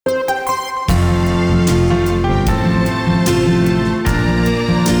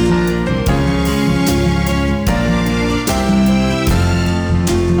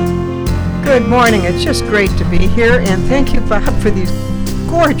Good morning. It's just great to be here, and thank you, Bob, for these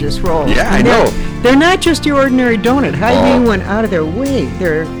gorgeous rolls. Yeah, I know. They're not just your ordinary donut. Hy-Vee went out of their way.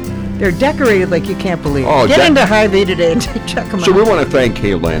 They're decorated like you can't believe. Get into Hy-Vee today and check them out. So we want to thank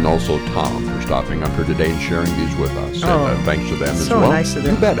Kayla and also Tom for stopping up here today and sharing these with us. And thanks to them as well. So nice of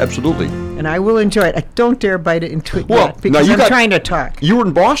them. You bet, absolutely. And I will enjoy it. I don't dare bite it into it yet because I'm trying to talk. You were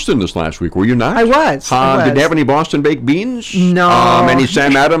in Boston this last week, were you not? I was. Did they have any Boston baked beans? No. Any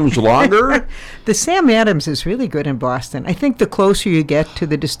Sam Adams lager? The Sam Adams is really good in Boston. I think the closer you get to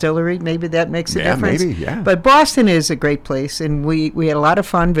the distillery, maybe that makes a difference. Maybe, yeah. But Boston is a great place, and we had a lot of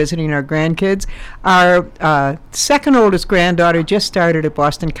fun visiting our grandkids. Our second oldest granddaughter just started at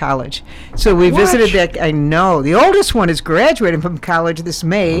Boston College. So we visited that. I know. The oldest one is graduating from college this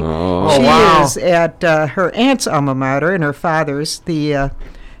May. She is at her aunt's alma mater and her father's, the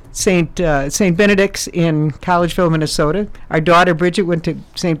St. Benedict's in Collegeville, Minnesota. Our daughter Bridget went to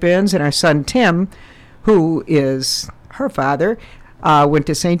St. Ben's, and our son Tim, who is her father, went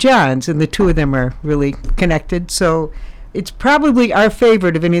to St. John's, and the two of them are really connected. So it's probably our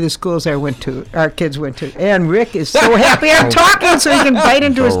favorite of any of the schools our kids went to. And Rick is so happy I'm talking so he can bite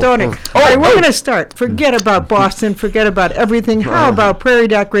into his donut. All right, we're going to start. Forget about Boston. Forget about everything. How about Prairie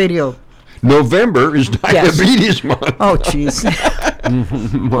Doc Radio? November is diabetes month. Oh, jeez.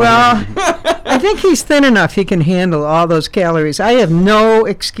 Well, I think he's thin enough he can handle all those calories. I have no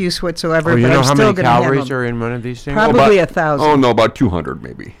excuse whatsoever, you but know I'm how still many going to handle calories them. are in one of these things? Probably 1,000. Oh, no, about 200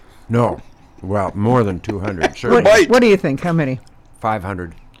 maybe. No. Well, more than 200. Sure. What do you think? How many?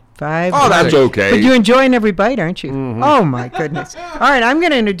 500. 5? Oh, that's okay. But you're enjoying every bite, aren't you? Mm-hmm. Oh, my goodness. All right, I'm going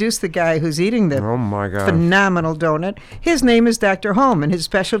to introduce the guy who's eating the phenomenal donut. His name is Dr. Holm, and his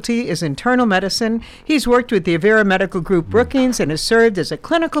specialty is internal medicine. He's worked with the Avera Medical Group Brookings and has served as a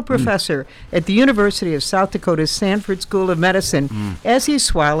clinical professor at the University of South Dakota's Sanford School of Medicine. As he's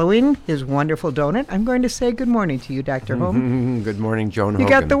swallowing his wonderful donut, I'm going to say good morning to you, Dr. Holm. Good morning, Joan Hogan.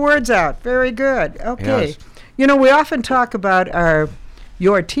 You got the words out. Very good. Okay. Yes. You know, we often talk about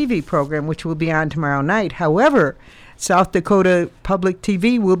your TV program, which will be on tomorrow night. However, South Dakota Public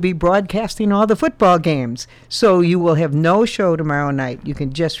TV will be broadcasting all the football games. So you will have no show tomorrow night. You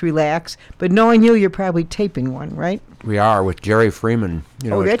can just relax. But knowing you're probably taping one, right? We are with Jerry Freeman.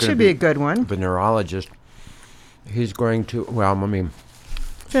 That should be a good one. The neurologist. He's going to, let me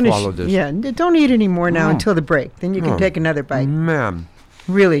finish. Swallow this. Yeah, don't eat any more now until the break. Then you can take another bite. Man.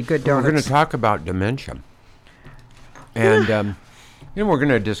 Really good donuts. We're going to talk about dementia. And we're going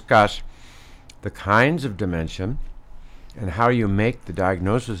to discuss the kinds of dementia and how you make the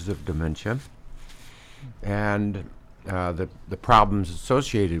diagnosis of dementia and the problems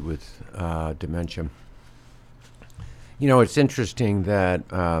associated with dementia. It's interesting that,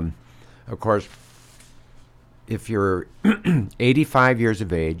 of course, if you're 85 years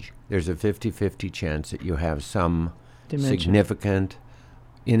of age, there's a 50-50 chance that you have some dementia. Significant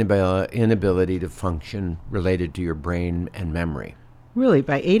inability to function related to your brain and memory. Really,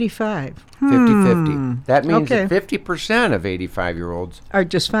 by 85? 50-50. That means that 50% of 85-year-olds are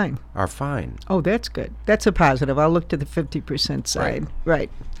just fine. Are fine. Oh, that's good. That's a positive. I'll look to the 50% side. Right.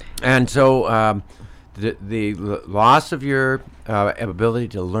 And so the loss of your ability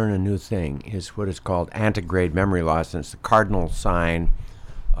to learn a new thing is what is called antegrade memory loss, and it's the cardinal sign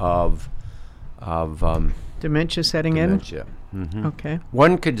of dementia setting dementia. Mm-hmm. Okay.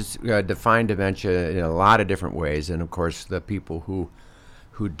 One could define dementia in a lot of different ways, and of course, the people who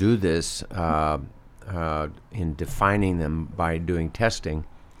do this in defining them by doing testing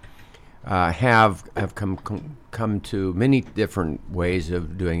have come to many different ways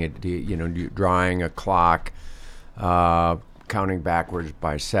of doing it. Drawing a clock, counting backwards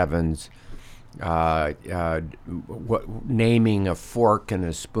by sevens, naming a fork and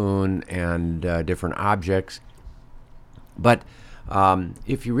a spoon and different objects. But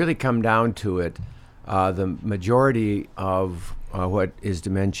if you really come down to it, the majority of what is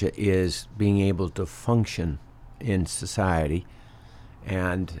dementia is being able to function in society,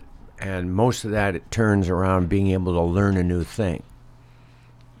 and most of that it turns around being able to learn a new thing.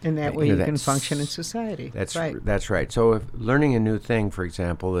 And that way you can function in society. That's right. That's right. So if learning a new thing, for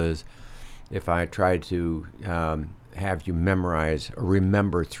example, is if I try to have you memorize or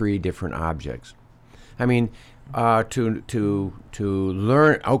remember 3 different objects. I mean, to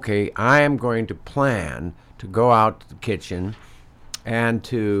learn, okay, I am going to plan to go out to the kitchen and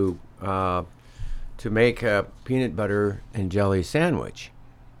to make a peanut butter and jelly sandwich.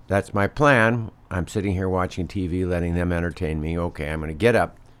 That's my plan. I'm sitting here watching TV, letting them entertain me. Okay, I'm going to get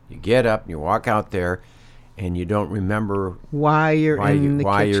up. You get up, and you walk out there, and you don't remember why you're in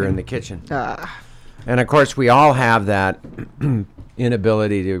the kitchen. And of course, we all have that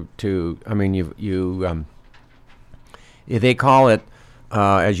inability to I mean, they call it,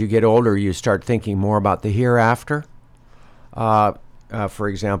 as you get older, you start thinking more about the hereafter. For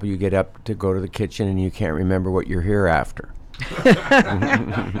example, you get up to go to the kitchen and you can't remember what you're hereafter.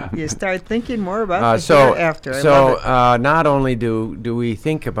 You start thinking more about the hereafter. Not only do we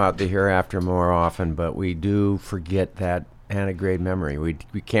think about the hereafter more often, but we do forget that antegrade memory.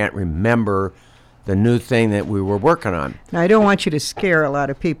 We can't remember the new thing that we were working on. Now, I don't want you to scare a lot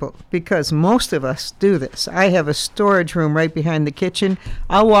of people because most of us do this. I have a storage room right behind the kitchen.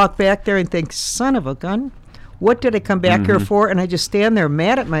 I'll walk back there and think, son of a gun, what did I come back here for? And I just stand there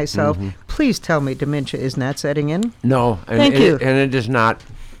mad at myself. Please tell me dementia is not setting in. No. Thank you. And it is not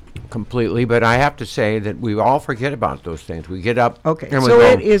completely, but I have to say that we all forget about those things. We get up. Okay, and so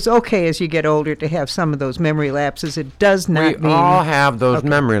it is okay as you get older to have some of those memory lapses. It does not mean... We all have those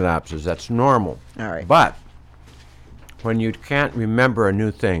memory lapses. That's normal. All right. But when you can't remember a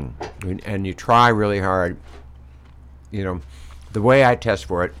new thing and you try really hard, the way I test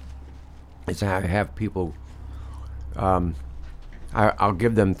for it is I have people... I'll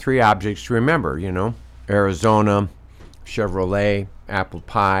give them 3 objects to remember, Arizona, Chevrolet, apple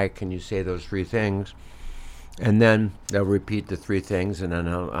pie. Can you say those 3 things? And then they'll repeat the 3 things, and then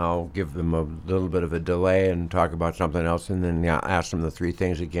I'll give them a little bit of a delay and talk about something else, and then I'll ask them the 3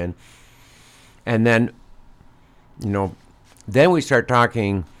 things again. And then, then we start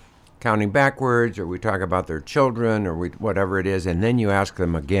counting backwards, or we talk about their children, or whatever it is, and then you ask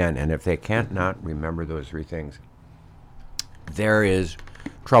them again. And if they can't not remember those 3 things, there is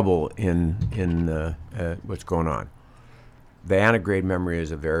trouble in what's going on. The antegrade memory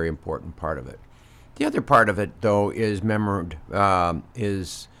is a very important part of it. The other part of it, though, is measured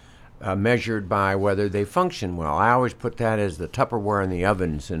by whether they function well. I always put that as the Tupperware in the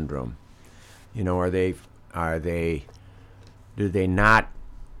oven syndrome. Do they not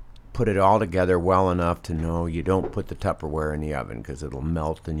put it all together well enough to know you don't put the Tupperware in the oven because it'll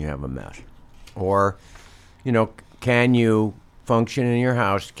melt and you have a mess? Or, can you function in your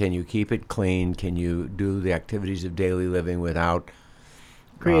house? Can you keep it clean? Can you do the activities of daily living without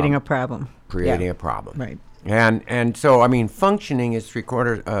creating a problem? Creating a problem, right? And so functioning is three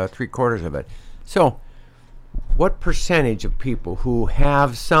quarters of it. So, what percentage of people who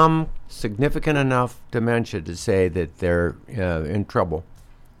have some significant enough dementia to say that they're in trouble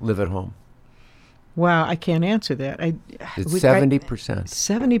live at home? Wow, I can't answer that. It's 70%.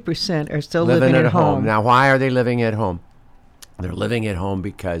 70% are still living at home. Now, why are they living at home? They're living at home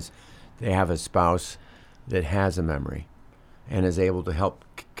because they have a spouse that has a memory and is able to help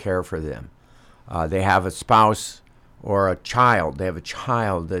care for them. They have a spouse or a child. They have a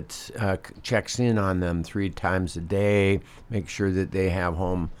child that checks in on them 3 times a day, makes sure that they have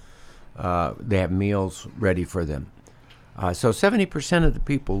they have meals ready for them. So 70% of the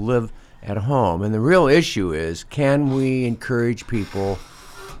people live at home. And the real issue is, can we encourage people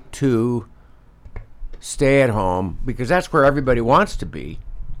to stay at home? Because that's where everybody wants to be.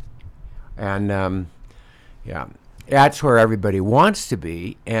 And, that's where everybody wants to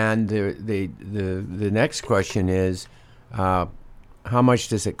be. And the next question is, how much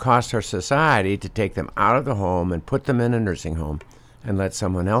does it cost our society to take them out of the home and put them in a nursing home and let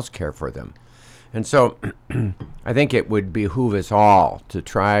someone else care for them? And so I think it would behoove us all to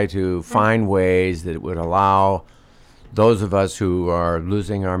try to find ways that would allow those of us who are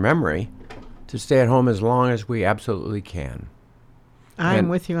losing our memory to stay at home as long as we absolutely can. I'm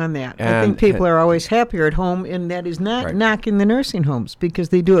with you on that. I think people are always happier at home, and that is not knocking the nursing homes because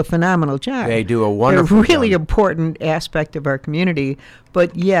they do a phenomenal job. They do a wonderful They're a really important aspect of our community,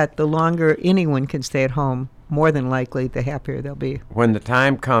 but yet the longer anyone can stay at home, more than likely, the happier they'll be. When the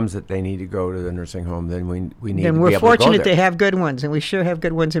time comes that they need to go to the nursing home, then we need to be able to go there. Then we're fortunate to have good ones, and we sure have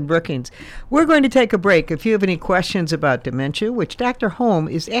good ones in Brookings. We're going to take a break. If you have any questions about dementia, which Dr. Holm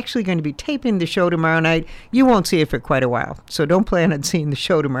is actually going to be taping the show tomorrow night, you won't see it for quite a while. So don't plan on seeing the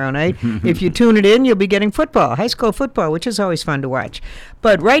show tomorrow night. If you tune it in, you'll be getting football, high school football, which is always fun to watch.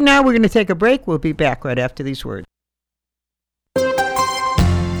 But right now, we're going to take a break. We'll be back right after these words.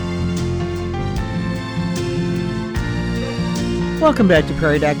 Welcome back to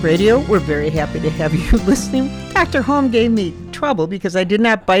Prairie Doc Radio. We're very happy to have you listening. Dr. Holm gave me trouble because I did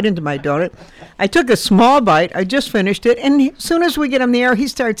not bite into my donut. I took a small bite. I just finished it. And as soon as we get on the air, he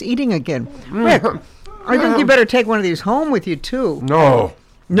starts eating again. Rick, I think you better take one of these home with you, too. No.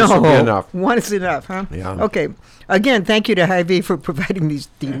 No. This will be enough. One is enough, huh? Yeah. Okay. Again, thank you to Hy-Vee for providing these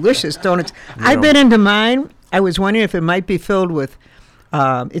delicious donuts. I bit into mine. I was wondering if it might be filled with,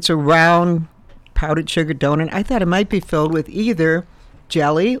 it's a round powdered sugar donut. I thought it might be filled with either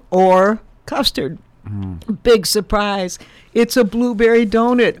jelly or custard. Big surprise. It's a blueberry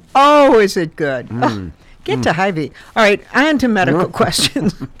donut. Oh, is it good? Oh, get to Hy-Vee. All right, on to medical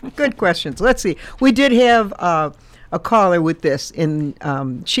questions. Good questions. Let's see. We did have a caller with this, and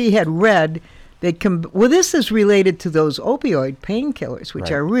she had read that, well, this is related to those opioid painkillers, which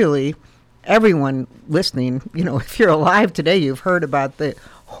Right. are really, everyone listening, if you're alive today, you've heard about the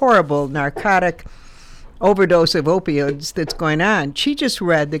horrible narcotic overdose of opioids that's going on. She just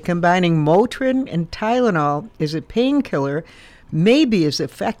read that combining Motrin and Tylenol as a painkiller may be as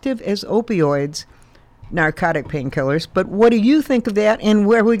effective as opioids, narcotic painkillers. But what do you think of that, and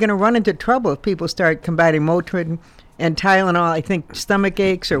where are we going to run into trouble if people start combining Motrin and Tylenol? I think stomach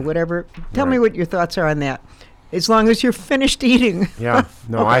aches or whatever. Tell me Right. what your thoughts are on that, as long as you're finished eating. Yeah.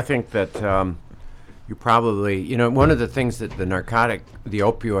 No, Okay. I think that you probably, one of the things that the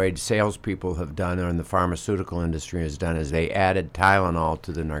opioid salespeople have done, or in the pharmaceutical industry has done, is they added Tylenol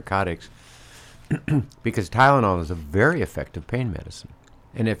to the narcotics because Tylenol is a very effective pain medicine.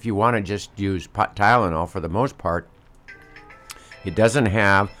 And if you want to just use Tylenol, for the most part, it doesn't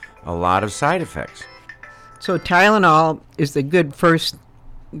have a lot of side effects. So Tylenol is the good first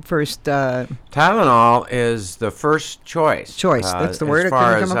Tylenol is the first choice. That's the word as I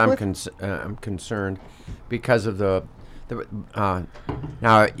far couldn't as come up I'm concerned, because of the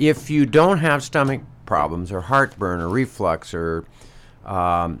now, if you don't have stomach problems or heartburn or reflux or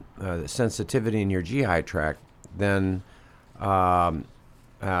sensitivity in your GI tract, then either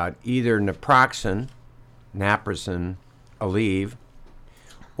naproxen, Aleve,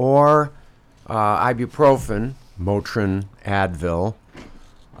 or ibuprofen, Motrin, Advil,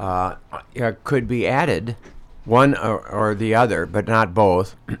 could be added, one or the other, but not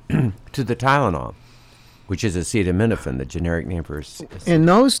both, to the Tylenol, which is acetaminophen, the generic name for And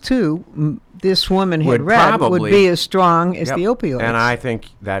those two, this woman had Would read, would probably- be as strong as Yep. the opioids. And I think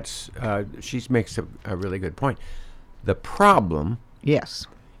that's, she makes a really good point. The problem Yes.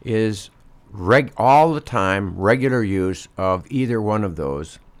 is all the time regular use of either one of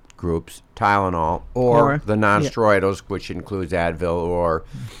those groups, Tylenol or the non-steroidals, which includes Advil or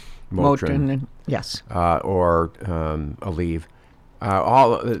Motrin, and, yes. or Aleve.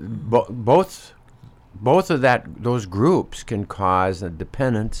 Both of those groups can cause a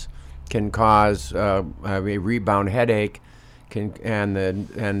dependence, can cause a rebound headache, and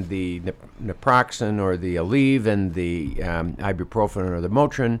the naproxen or the Aleve and the ibuprofen or the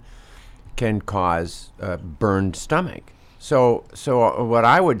Motrin can cause burned stomach. So what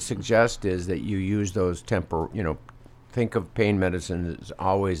I would suggest is that you use those think of pain medicine as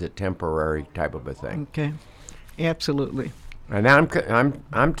always a temporary type of a thing. Okay. Absolutely. And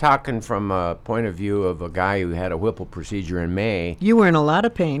I'm talking from a point of view of a guy who had a Whipple procedure in May. You were in a lot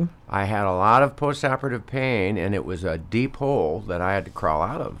of pain. I had a lot of postoperative pain, and it was a deep hole that I had to crawl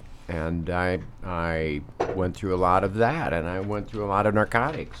out of. And I went through a lot of that, and I went through a lot of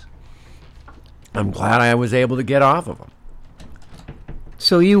narcotics. I'm glad I was able to get off of them.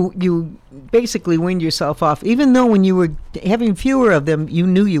 So you basically weaned yourself off, even though when you were having fewer of them, you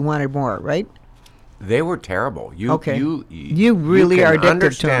knew you wanted more, right? They were terrible. You really can are addicted to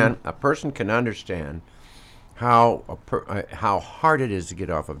understand. them. A person can understand how hard it is to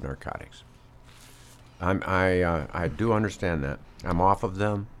get off of narcotics. I do understand that. I'm off of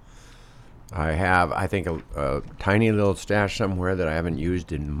them. I have, I think, a tiny little stash somewhere that I haven't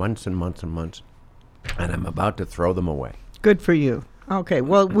used in months and months and months, and I'm about to throw them away. Good for you. Okay.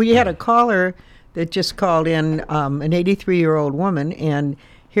 Well, we had a caller that just called in, an 83-year-old woman, and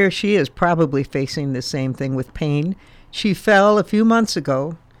here she is probably facing the same thing with pain. She fell a few months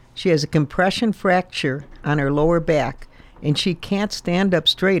ago. She has a compression fracture on her lower back, and she can't stand up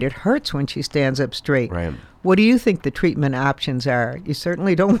straight. It hurts when she stands up straight. Right. What do you think the treatment options are? You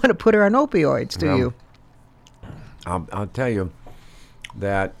certainly don't want to put her on opioids, do you? I'll tell you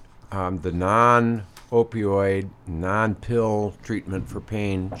that the non-opioid, non-pill treatment for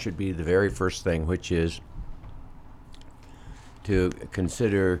pain should be the very first thing, which is to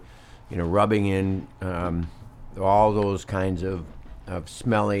consider, rubbing in all those kinds of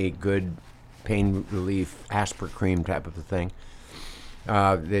smelly, good pain relief, aspirin cream type of a thing.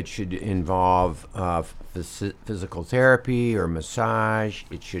 That should involve physical therapy or massage.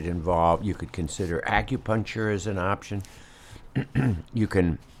 It should involve, you could consider acupuncture as an option. You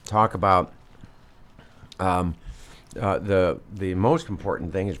can talk about the most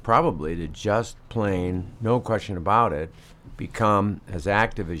important thing is probably to just plain, no question about it, become as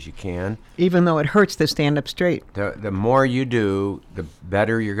active as you can. Even though it hurts to stand up straight. The more you do, the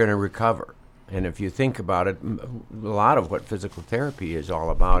better you're going to recover. And if you think about it, a lot of what physical therapy is all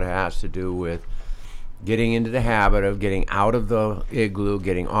about has to do with getting into the habit of getting out of the igloo,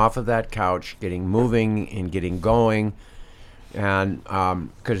 getting off of that couch, getting moving and getting going. And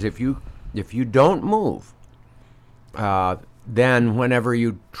because if you don't move, then whenever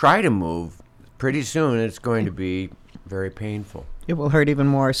you try to move, pretty soon it's going to be very painful. It will hurt even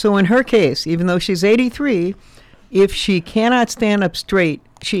more. So in her case, even though she's 83, if she cannot stand up straight,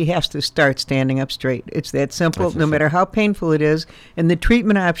 she has to start standing up straight. It's that simple, no matter how painful it is. And the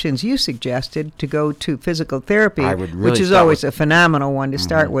treatment options you suggested to go to physical therapy, which is always a phenomenal one to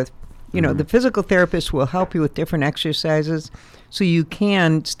start with. You know, the physical therapist will help you with different exercises so you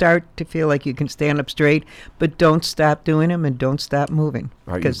can start to feel like you can stand up straight, but don't stop doing them and don't stop moving.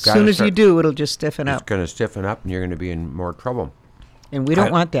 Because as soon as you do, it'll just stiffen up. It's going to stiffen up and you're going to be in more trouble. And we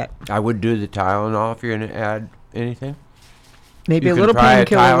don't want that. I would do the Tylenol if you're going to add anything. Maybe you a little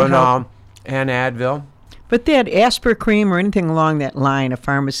painkiller will help. Tylenol and Advil. But that Asper cream or anything along that line, a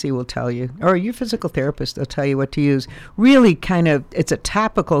pharmacy will tell you, or your physical therapist will tell you what to use. Really it's a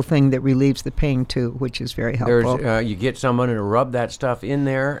topical thing that relieves the pain too, which is very helpful. You get someone to rub that stuff in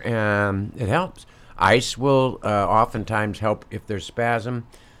there and it helps. Ice will oftentimes help if there's spasm.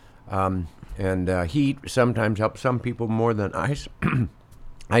 And heat sometimes helps some people more than ice.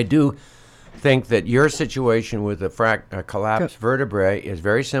 I do think that your situation with a collapsed vertebrae is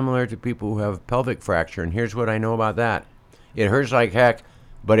very similar to people who have pelvic fracture, and here's what I know about that. It hurts like heck,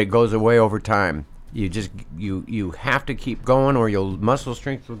 but it goes away over time. You have to keep going or your muscle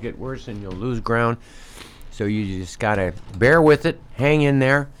strength will get worse and you'll lose ground. So you just got to bear with it, hang in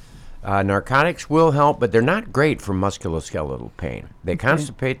there. Narcotics will help, but they're not great for musculoskeletal pain. They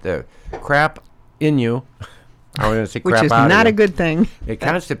constipate the crap in you. I was going to say crap out of you. Which is not a good thing. It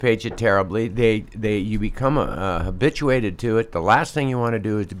constipates you terribly. You become habituated to it. The last thing you want to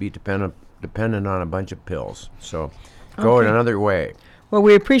do is to be dependent on a bunch of pills. So go it another way. Well,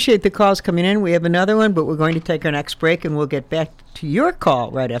 we appreciate the calls coming in. We have another one, but we're going to take our next break, and we'll get back to your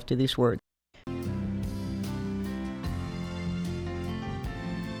call right after these words.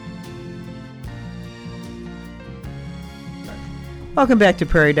 Welcome back to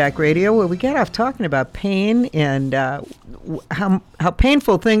Prairie Doc Radio, where we get off talking about pain and how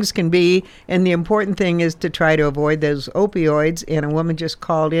painful things can be, and the important thing is to try to avoid those opioids. And a woman just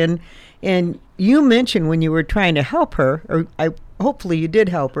called in, and you mentioned when you were trying to help her, or hopefully you did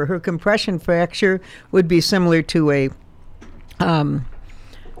help her, her compression fracture would be similar to a now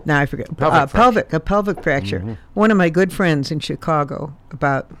I forget a pelvic fracture. Mm-hmm. One of my good friends in Chicago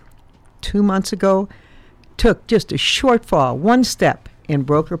about 2 months ago took just a short fall, one step, and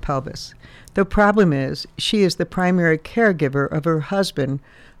broke her pelvis. The problem is she is the primary caregiver of her husband,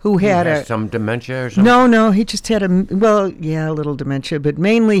 who had some dementia or something? No, he just had a little dementia, but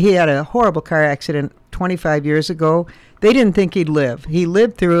mainly he had a horrible car accident 25 years ago. They didn't think he'd live. He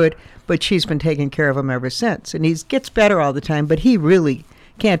lived through it, but she's been taking care of him ever since. And he gets better all the time, but he really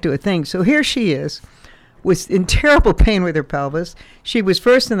can't do a thing. So here she is, was in terrible pain with her pelvis. She was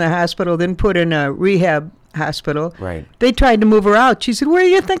first in the hospital, then put in a rehab hospital. Right. They tried to move her out. She said, "Where do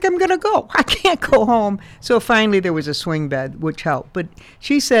you think I'm going to go? I can't go home." So finally there was a swing bed, which helped. But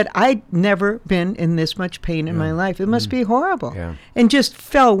she said, "I'd never been in this much pain in my life. It must be horrible." Yeah. And just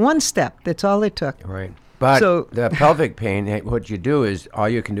fell one step. That's all it took. Right. But the pelvic pain, what you do is, all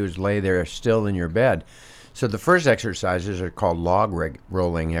you can do is lay there still in your bed. So the first exercises are called log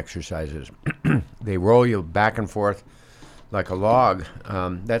rolling exercises. They roll you back and forth like a log.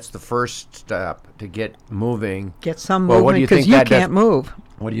 That's the first step to get moving. Get some movement, because you can't move.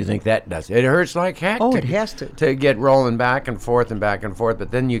 What do you think that does? It hurts like heck. Oh, it has to. To get rolling back and forth,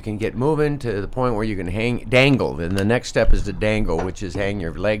 but then you can get moving to the point where you can dangle. And the next step is to dangle, which is hang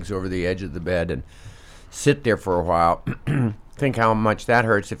your legs over the edge of the bed and sit there for a while. Think how much that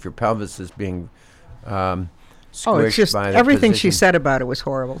hurts if your pelvis is being it's just by the everything position. she said about it was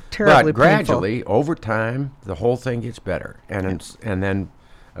horrible, terribly But gradually, over time, the whole thing gets better, and then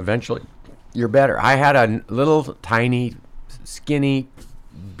eventually, you're better. I had a little tiny, skinny,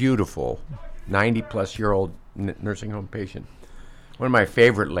 beautiful, 90-plus-year-old nursing home patient. One of my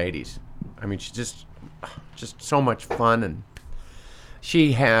favorite ladies. I mean, she's just so much fun, and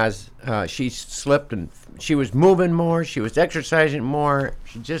she slipped, and she was moving more, she was exercising more.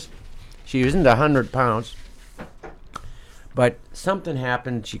 She isn't 100 pounds. But something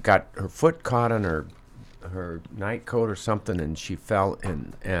happened. She got her foot caught on her night coat or something, and she fell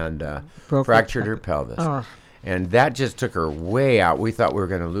and fractured her pelvis. Oh. And that just took her way out. We thought we were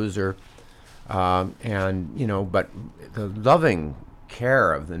going to lose her. But the loving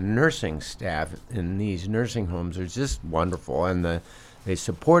care of the nursing staff in these nursing homes are just wonderful. And they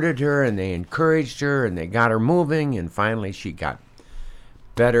supported her, and they encouraged her, and they got her moving, and finally she got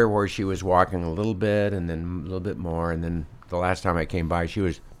better where she was walking a little bit and then a little bit more. And then the last time I came by, she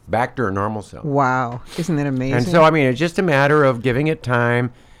was back to her normal self. Wow. Isn't that amazing? And so, I mean, it's just a matter of giving it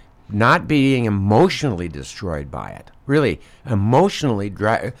time, not being emotionally destroyed by it. Really, emotionally,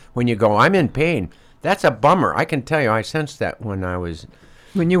 when you go, I'm in pain, that's a bummer. I can tell you, I sensed that when I was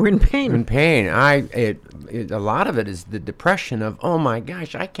when you were in pain. in pain. A lot of it is the depression of, oh my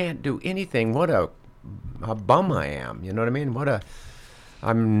gosh, I can't do anything. What a bum I am. You know what I mean?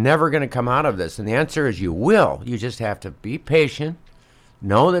 I'm never going to come out of this. And the answer is you will. You just have to be patient,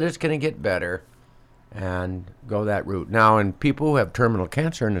 know that it's going to get better, and go that route. Now, in people who have terminal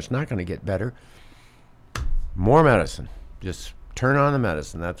cancer and it's not going to get better, more medicine. Just turn on the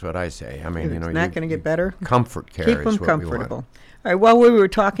medicine. That's what I say. I mean, If it's not going to get better. Comfort care Keep is them what comfortable. we want. All right. While we were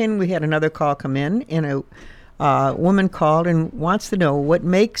talking, we had another call come in, and a woman called and wants to know what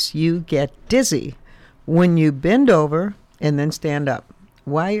makes you get dizzy when you bend over and then stand up.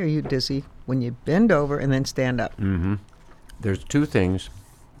 Why are you dizzy when you bend over and then stand up? Mm-hmm. There's two things.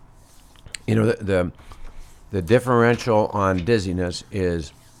 You know, the differential on dizziness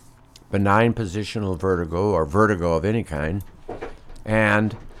is benign positional vertigo or vertigo of any kind,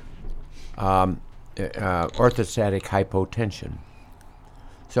 and orthostatic hypotension.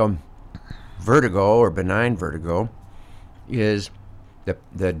 So vertigo or benign vertigo is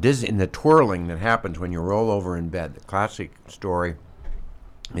the dizzy, the twirling that happens when you roll over in bed. The classic story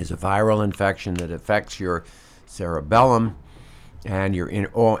is a viral infection that affects your cerebellum and your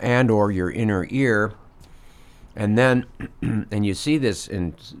or your inner ear. And then, and you see this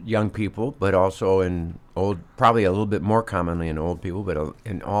in young people, but also in old, probably a little bit more commonly in old people, but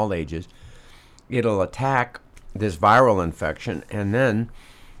in all ages, it'll attack this viral infection. And then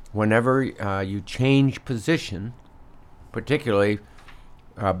whenever you change position, particularly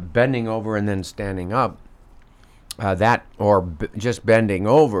bending over and then standing up, just bending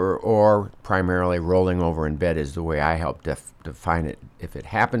over or primarily rolling over in bed is the way I help define it. If it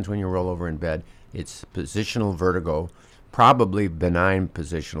happens when you roll over in bed, it's positional vertigo, probably benign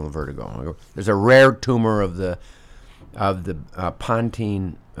positional vertigo. There's a rare tumor of the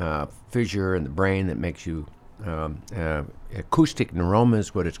pontine fissure in the brain that makes you acoustic neuroma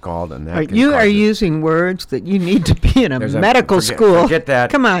is what it's called, and that you are using words that you need to be in a medical school. Forget that.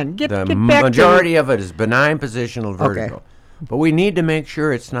 Come on, get the back majority of it is benign positional vertigo, Okay. But we need to make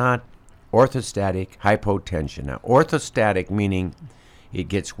sure it's not orthostatic hypotension. Now, orthostatic meaning it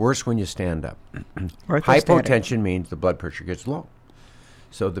gets worse when you stand up. Hypotension means the blood pressure gets low.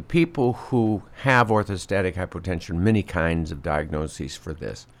 So the people who have orthostatic hypotension, many kinds of diagnoses for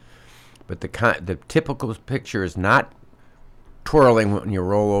this. But the typical picture is not twirling when you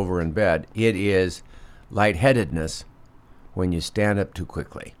roll over in bed. It is lightheadedness when you stand up too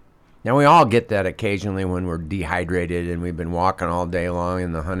quickly. Now, we all get that occasionally when we're dehydrated and we've been walking all day long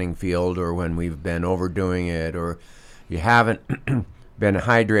in the hunting field, or when we've been overdoing it, or you haven't been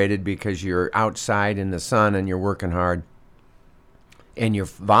hydrated because you're outside in the sun and you're working hard. And your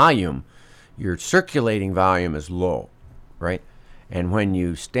volume, your circulating volume is low, right? And when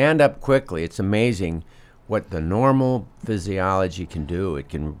you stand up quickly, it's amazing what the normal physiology can do.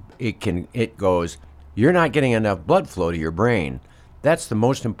 It goes, you're not getting enough blood flow to your brain. That's the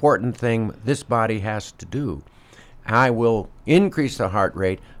most important thing this body has to do. I will increase the heart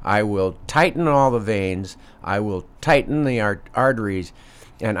rate. I will tighten all the veins. I will tighten the arteries,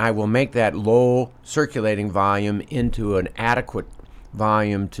 and I will make that low circulating volume into an adequate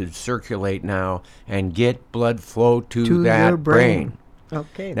volume to circulate now and get blood flow to that your brain. brain.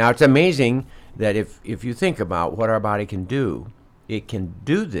 Okay. Now, it's amazing that if you think about what our body can do, it can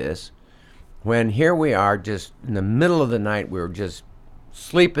do this when here we are just in the middle of the night, we're just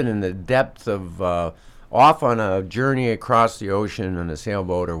sleeping in the depth of off on a journey across the ocean on a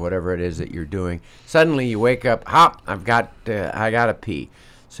sailboat or whatever it is that you're doing. Suddenly you wake up, hop, I gotta pee.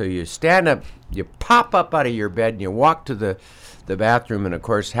 So you stand up, you pop up out of your bed, and you walk to the bathroom, and of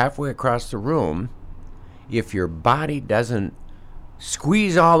course halfway across the room, if your body doesn't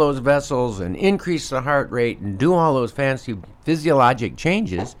squeeze all those vessels and increase the heart rate and do all those fancy physiologic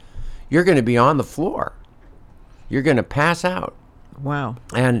changes, you're going to be on the floor. You're going to pass out. Wow.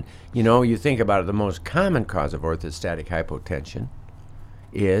 And, you know, you think about it, the most common cause of orthostatic hypotension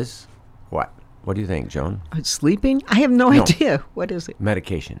is what? What do you think, Joan? Sleeping? I have no idea. What is it?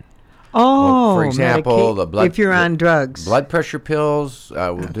 Medication. Oh, for example, if you're on drugs. Blood pressure pills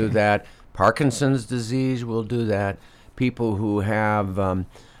will do that. Parkinson's disease will do that. People who have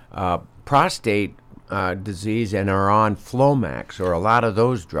prostate disease and are on Flomax or a lot of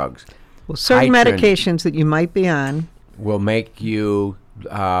those drugs. Well, certain Itrin medications that you might be on will make you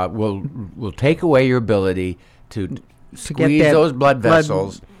will take away your ability to squeeze that those blood blood-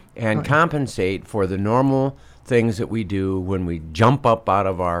 vessels and compensate for the normal things that we do when we jump up out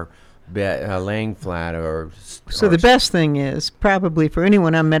of our bed, laying flat So the best thing is probably for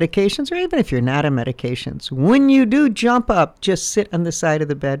anyone on medications, or even if you're not on medications, when you do jump up, just sit on the side of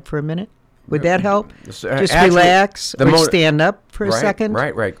the bed for a minute. Would that help? Just actually, relax or stand up for a second?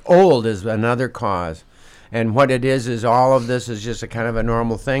 Right. Old is another cause. And what it is all of this is just a kind of a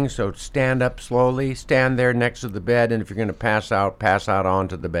normal thing. So stand up slowly, stand there next to the bed, and if you're going to pass out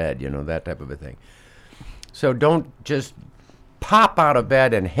onto the bed, that type of a thing. So don't just pop out of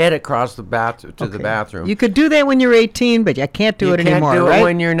bed and head across the the bathroom. You could do that when you're 18, but you can't do it anymore, You can't do right? it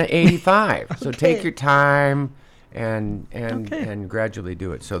when you're 85. So take Okay. your time and gradually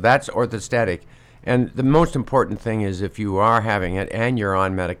do it. So that's orthostatic. And the most important thing is if you are having it and you're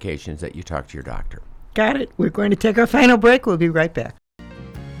on medications, that you talk to your doctor. Got it. We're going to take our final break. We'll be right back.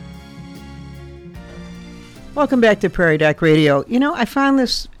 Welcome back to Prairie Doc Radio. I found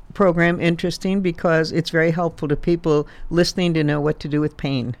this program interesting because it's very helpful to people listening to know what to do with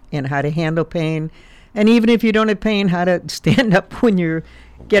pain and how to handle pain. And even if you don't have pain, how to stand up when you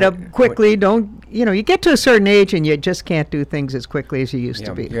get up quickly. You get to a certain age and you just can't do things as quickly as you used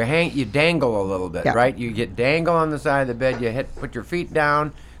to be. You dangle a little bit, Yeah. right? You get dangle on the side of the bed, put your feet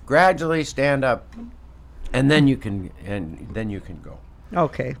down, gradually stand up, and then you can go.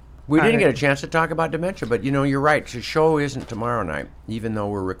 Okay. We All didn't right. get a chance to talk about dementia, but you're right. The show isn't tomorrow night, even though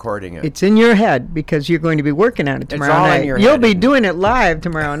we're recording it. It's in your head because you're going to be working on it tomorrow all in night. your You'll head. be doing it live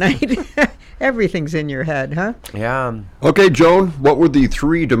tomorrow night. Everything's in your head, huh? Yeah. Okay, Joan, what were the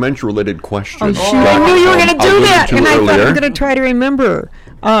 3 dementia-related questions? Oh, shoot. I knew you were going to do alluded that. to And I thought I earlier? was going to try to remember.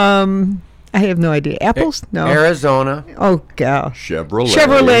 I have no idea. Apples? No. Arizona. Oh, gal.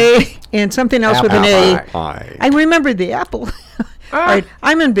 Chevrolet. And something else with an A. Pie. I remembered the apple. All right.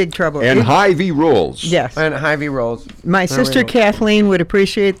 I'm in big trouble. And Hy-Vee rolls. Yes. And Hy-Vee rolls. My There we sister go. Kathleen would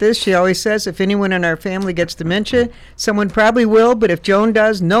appreciate this. She always says if anyone in our family gets dementia, someone probably will, but if Joan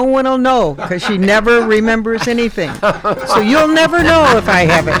does, no one will know because she never remembers anything. So you'll never know if I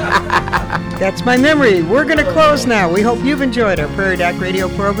have it. That's my memory. We're going to close now. We hope you've enjoyed our Prairie Doc radio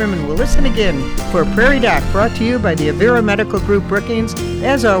program, and we'll listen again for Prairie Doc, brought to you by the Avera Medical Group Brookings.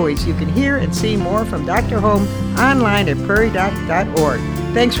 As always, you can hear and see more from Dr. Holm online at prairiedoc.org.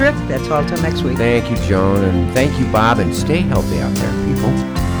 Thanks, Rick. That's all till next week. Thank you, Joan, and thank you, Bob, and stay healthy out there,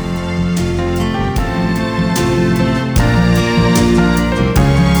 people.